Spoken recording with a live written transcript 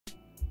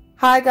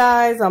Hi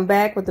guys, I'm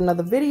back with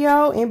another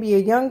video.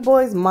 NBA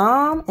Youngboy's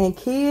mom and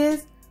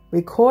kids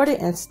recorded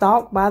and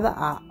stalked by the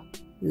op.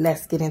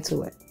 Let's get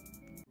into it.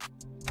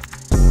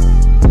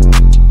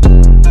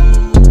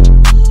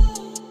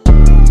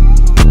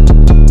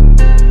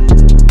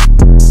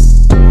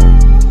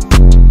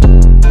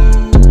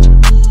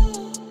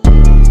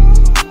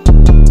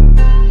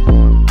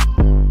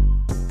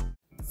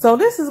 So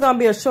this is going to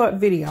be a short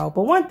video,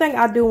 but one thing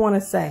I do want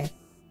to say.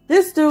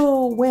 This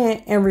dude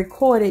went and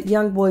recorded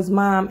Youngboy's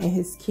mom and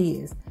his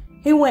kids.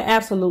 He went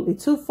absolutely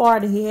too far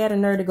that he had a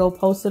nerve to go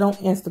post it on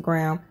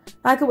Instagram.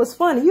 Like it was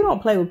funny. You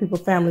don't play with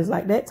people's families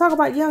like that. Talk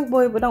about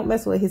Youngboy, but don't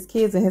mess with his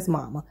kids and his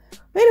mama.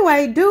 But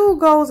anyway, dude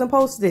goes and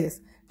posts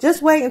this.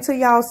 Just wait until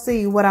y'all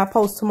see what I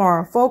post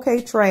tomorrow.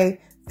 4K Trey,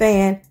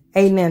 fan,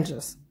 A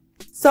Ninjas.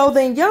 So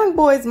then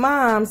Youngboy's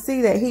mom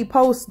see that he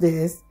posts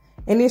this.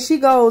 And then she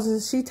goes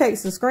and she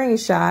takes a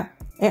screenshot.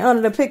 And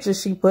under the picture,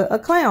 she put a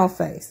clown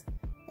face.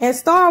 And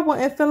Star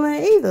wasn't feeling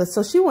it either.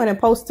 So she went and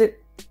posted,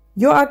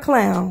 "You're a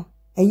clown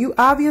and you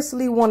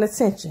obviously want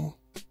attention.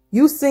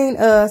 You seen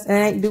us and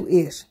ain't do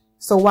ish.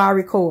 So why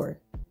record?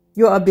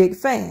 You're a big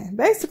fan."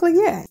 Basically,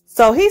 yeah.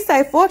 So he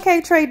say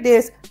 4K Trey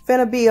this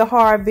finna be a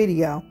hard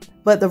video.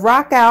 But the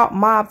rock out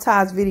mob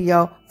ties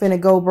video finna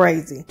go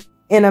brazy.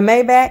 In a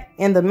Maybach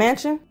in the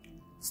mansion.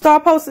 Star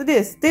posted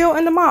this, still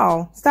in the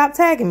mall. Stop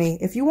tagging me.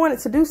 If you wanted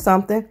to do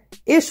something,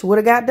 ish would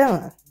have got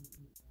done.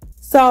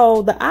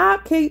 So the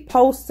op keep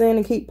posting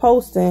and keep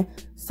posting.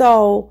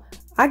 So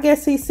I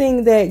guess he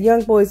seen that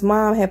Youngboy's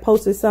mom had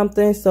posted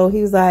something. So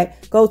he was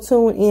like, go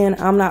tune in.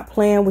 I'm not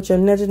playing with your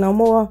ninja no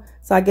more.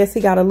 So I guess he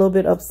got a little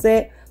bit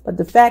upset. But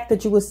the fact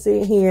that you would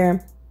sit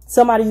here,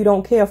 somebody you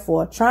don't care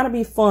for, trying to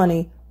be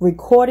funny,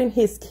 recording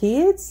his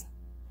kids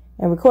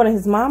and recording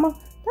his mama,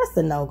 that's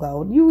the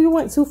no-go. You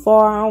went too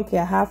far. I don't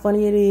care how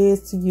funny it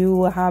is to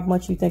you or how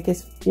much you think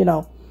it's,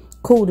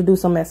 cool to do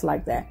some mess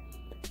like that.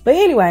 But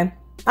anyway,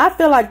 I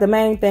feel like the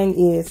main thing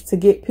is to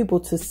get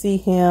people to see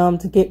him,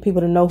 to get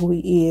people to know who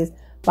he is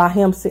by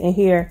him sitting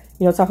here,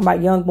 talking about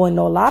Youngboy.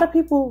 A lot of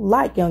people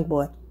like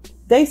Youngboy.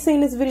 They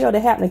seen this video.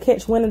 They happen to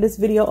catch wind of this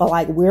video or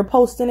like we're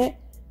posting it.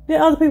 Then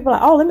other people are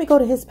like, oh, let me go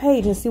to his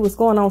page and see what's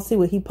going on, see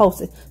what he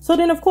posted. So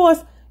then, of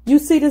course, you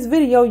see this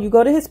video, you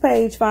go to his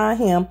page, find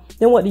him.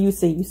 Then what do you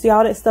see? You see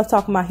all that stuff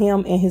talking about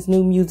him and his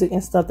new music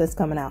and stuff that's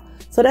coming out.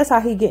 So that's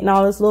how he getting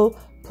all this little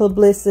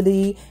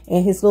publicity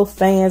and his little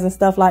fans and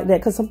stuff like that,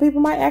 because some people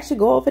might actually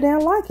go over there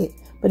and like it,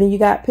 but then you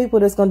got people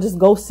that's gonna just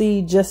go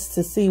see just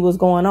to see what's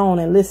going on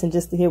and listen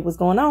just to hear what's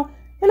going on,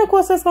 and of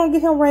course that's gonna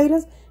get him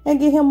ratings and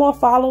get him more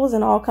followers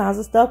and all kinds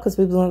of stuff, because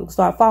people gonna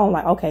start following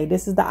like, okay,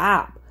 this is the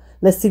op,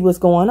 let's see what's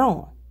going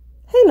on.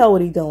 He know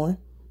what he's doing,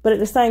 but at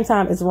the same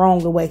time it's wrong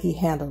the way he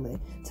handled it,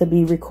 to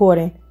be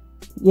recording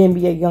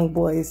NBA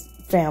Youngboy's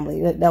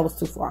family. That was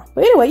too far.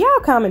 But anyway,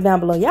 y'all comment down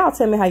below. Y'all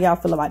tell me how y'all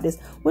feel about this.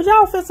 Would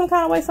y'all feel some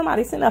kind of way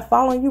somebody sitting there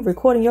following you,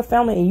 recording your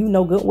family, and you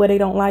know good where they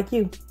don't like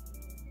you?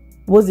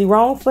 Was he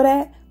wrong for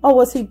that? Or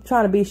was he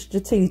trying to be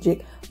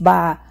strategic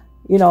by,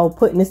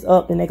 putting this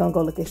up and they're going to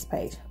go look at his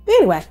page? But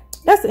anyway,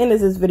 that's the end of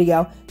this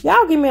video.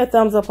 Y'all give me a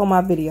thumbs up on my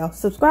video.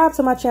 Subscribe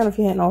to my channel if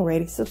you hadn't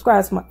already.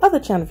 Subscribe to my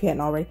other channel if you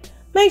hadn't already.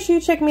 Make sure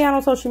you check me out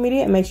on social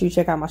media and make sure you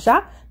check out my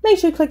shop. Make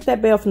sure you click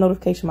that bell for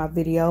notification of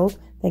my videos.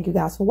 Thank you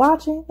guys for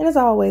watching. And as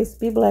always,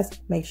 be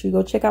blessed. Make sure you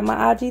go check out my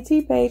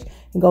IGT page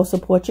and go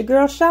support your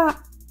girl shop.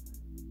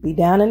 Be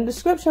down in the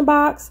description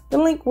box. The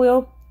link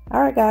will.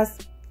 All right, guys.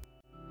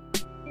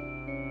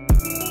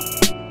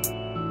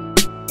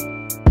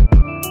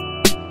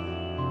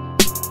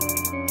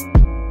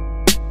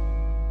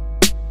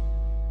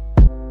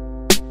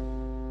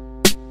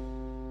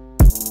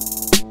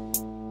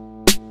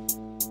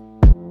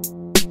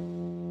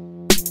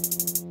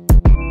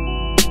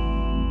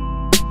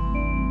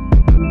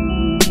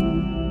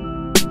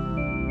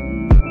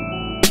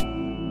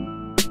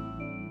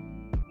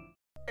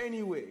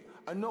 Anyway,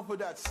 enough of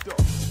that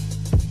stuff.